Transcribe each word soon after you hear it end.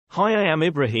Hi, I am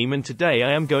Ibrahim and today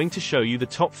I am going to show you the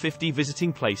top 50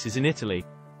 visiting places in Italy.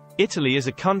 Italy is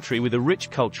a country with a rich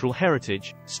cultural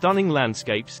heritage, stunning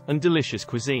landscapes, and delicious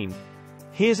cuisine.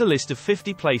 Here's a list of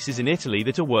 50 places in Italy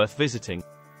that are worth visiting.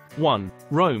 1.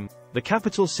 Rome, the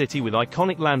capital city with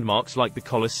iconic landmarks like the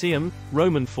Colosseum,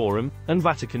 Roman Forum, and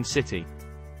Vatican City.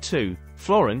 2.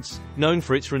 Florence, known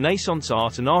for its Renaissance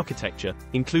art and architecture,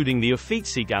 including the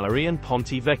Uffizi Gallery and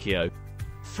Ponte Vecchio.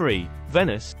 3.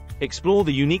 Venice, explore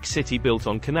the unique city built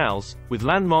on canals, with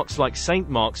landmarks like St.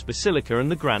 Mark's Basilica and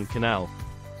the Grand Canal.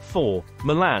 4.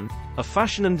 Milan, a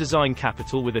fashion and design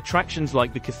capital with attractions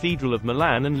like the Cathedral of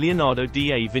Milan and Leonardo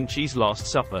da Vinci's Last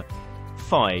Supper.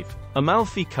 5.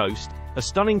 Amalfi Coast, a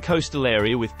stunning coastal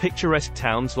area with picturesque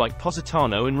towns like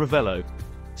Positano and Ravello.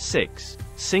 6.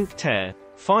 Cinque Terre,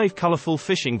 5 colorful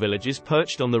fishing villages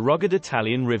perched on the rugged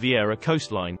Italian Riviera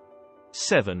coastline.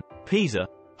 7. Pisa,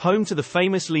 home to the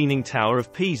famous Leaning Tower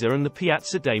of Pisa and the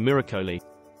Piazza dei Miracoli.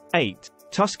 8.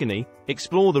 Tuscany,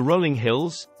 explore the rolling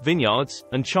hills, vineyards,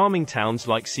 and charming towns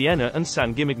like Siena and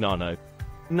San Gimignano.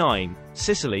 9.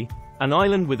 Sicily, an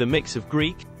island with a mix of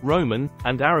Greek, Roman,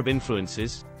 and Arab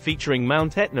influences, featuring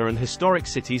Mount Etna and historic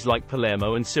cities like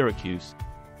Palermo and Syracuse.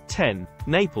 10.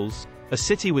 Naples, a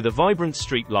city with a vibrant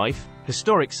street life,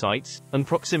 historic sites, and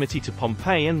proximity to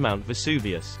Pompeii and Mount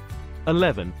Vesuvius.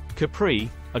 11. Capri,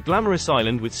 a glamorous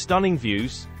island with stunning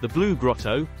views, the Blue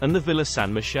Grotto, and the Villa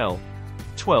San Michele.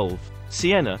 12.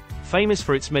 Siena, famous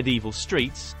for its medieval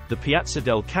streets, the Piazza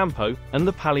del Campo, and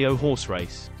the Palio horse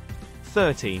race.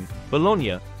 13.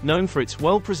 Bologna, known for its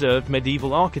well-preserved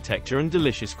medieval architecture and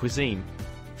delicious cuisine.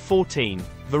 14.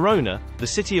 Verona, the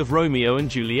city of Romeo and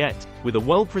Juliet, with a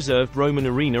well-preserved Roman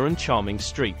arena and charming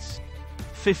streets.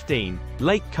 15.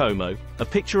 Lake Como, a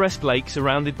picturesque lake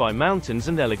surrounded by mountains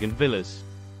and elegant villas.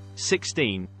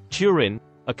 16. Turin,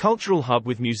 a cultural hub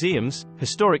with museums,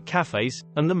 historic cafes,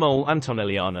 and the Mole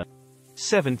Antonelliana.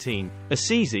 17.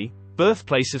 Assisi,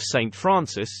 birthplace of Saint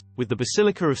Francis, with the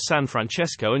Basilica of San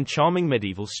Francesco and charming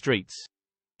medieval streets.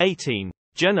 18.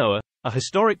 Genoa, a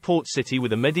historic port city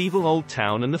with a medieval old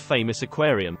town and the famous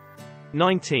aquarium.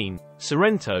 19.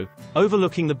 Sorrento,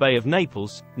 overlooking the Bay of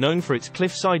Naples, known for its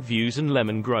cliffside views and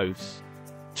lemon groves.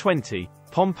 20.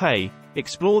 Pompeii,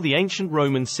 explore the ancient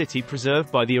Roman city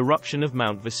preserved by the eruption of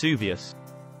Mount Vesuvius.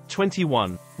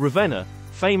 21. Ravenna,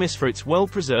 famous for its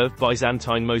well-preserved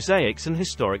Byzantine mosaics and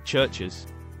historic churches.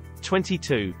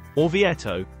 22.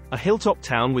 Orvieto, a hilltop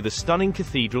town with a stunning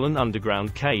cathedral and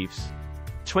underground caves.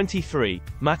 23.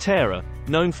 Matera,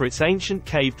 known for its ancient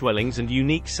cave dwellings and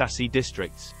unique Sassi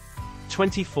districts.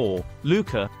 24.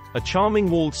 Lucca, a charming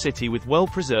walled city with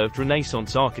well-preserved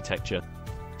Renaissance architecture.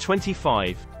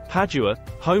 25. Padua,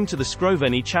 home to the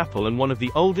Scrovegni Chapel and one of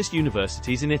the oldest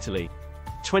universities in Italy.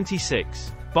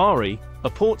 26. Bari, a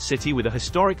port city with a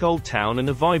historic old town and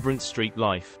a vibrant street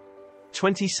life.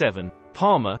 27.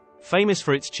 Parma, famous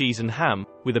for its cheese and ham,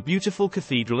 with a beautiful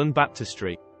cathedral and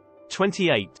baptistry.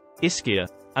 28. Ischia,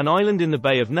 an island in the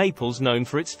Bay of Naples known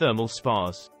for its thermal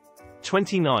spas.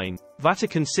 29.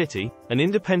 Vatican City, an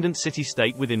independent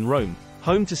city-state within Rome,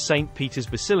 home to St. Peter's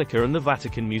Basilica and the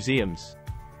Vatican Museums.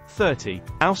 30.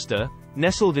 Aosta,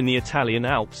 nestled in the Italian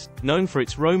Alps, known for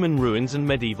its Roman ruins and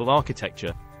medieval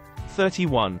architecture.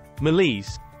 31.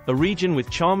 Molise, a region with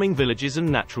charming villages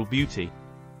and natural beauty.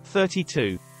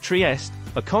 32. Trieste,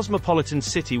 a cosmopolitan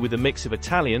city with a mix of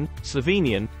Italian,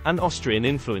 Slovenian, and Austrian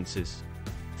influences.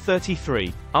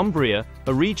 33. Umbria,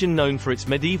 a region known for its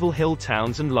medieval hill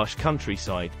towns and lush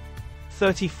countryside.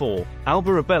 34.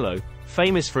 Alberobello,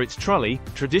 famous for its trulli,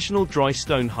 traditional dry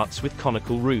stone huts with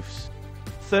conical roofs.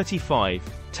 35.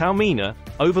 Taormina,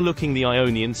 overlooking the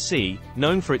Ionian Sea,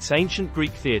 known for its ancient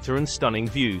Greek theatre and stunning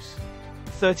views.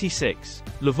 36.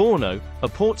 Livorno, a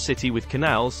port city with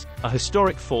canals, a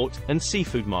historic fort, and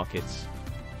seafood markets.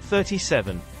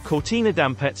 37. Cortina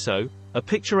d'Ampezzo, a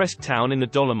picturesque town in the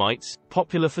Dolomites,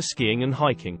 popular for skiing and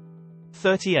hiking.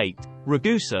 38.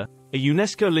 Ragusa, a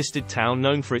UNESCO-listed town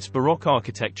known for its Baroque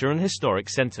architecture and historic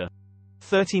center.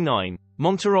 39.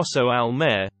 Monterosso al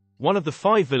Mare, one of the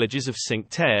 5 villages of Cinque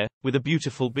Terre, with a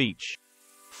beautiful beach.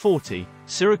 40.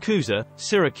 Syracuse,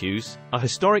 a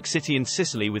historic city in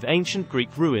Sicily with ancient Greek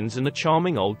ruins and a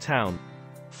charming old town.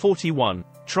 41.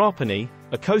 Trapani,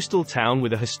 a coastal town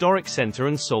with a historic center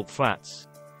and salt flats.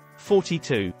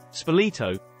 42.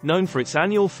 Spoleto, known for its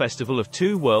annual festival of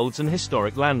 2 worlds and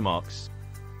historic landmarks.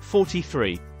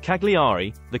 43.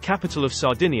 Cagliari, the capital of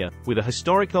Sardinia, with a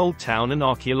historic old town and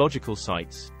archaeological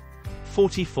sites.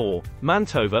 44.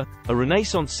 Mantova, a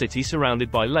Renaissance city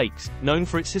surrounded by lakes, known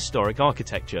for its historic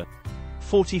architecture.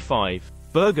 45.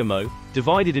 Bergamo,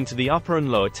 divided into the upper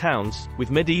and lower towns, with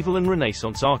medieval and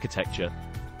Renaissance architecture.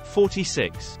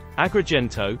 46.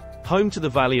 Agrigento, home to the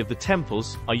Valley of the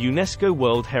Temples, a UNESCO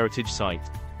World Heritage Site.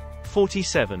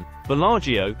 47.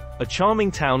 Bellagio, a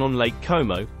charming town on Lake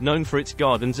Como, known for its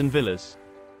gardens and villas.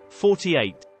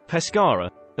 48.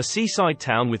 Pescara, a seaside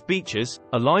town with beaches,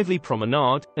 a lively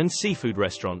promenade, and seafood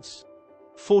restaurants.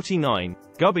 49.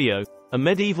 Gubbio, a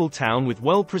medieval town with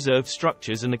well-preserved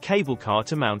structures and a cable car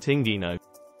to Mount Ingino.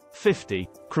 50.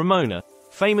 Cremona,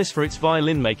 famous for its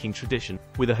violin-making tradition,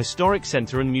 with a historic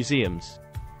center and museums.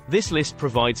 This list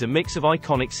provides a mix of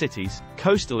iconic cities,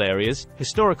 coastal areas,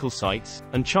 historical sites,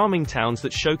 and charming towns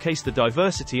that showcase the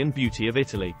diversity and beauty of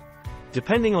Italy.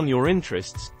 Depending on your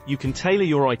interests, you can tailor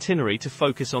your itinerary to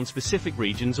focus on specific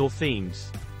regions or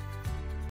themes.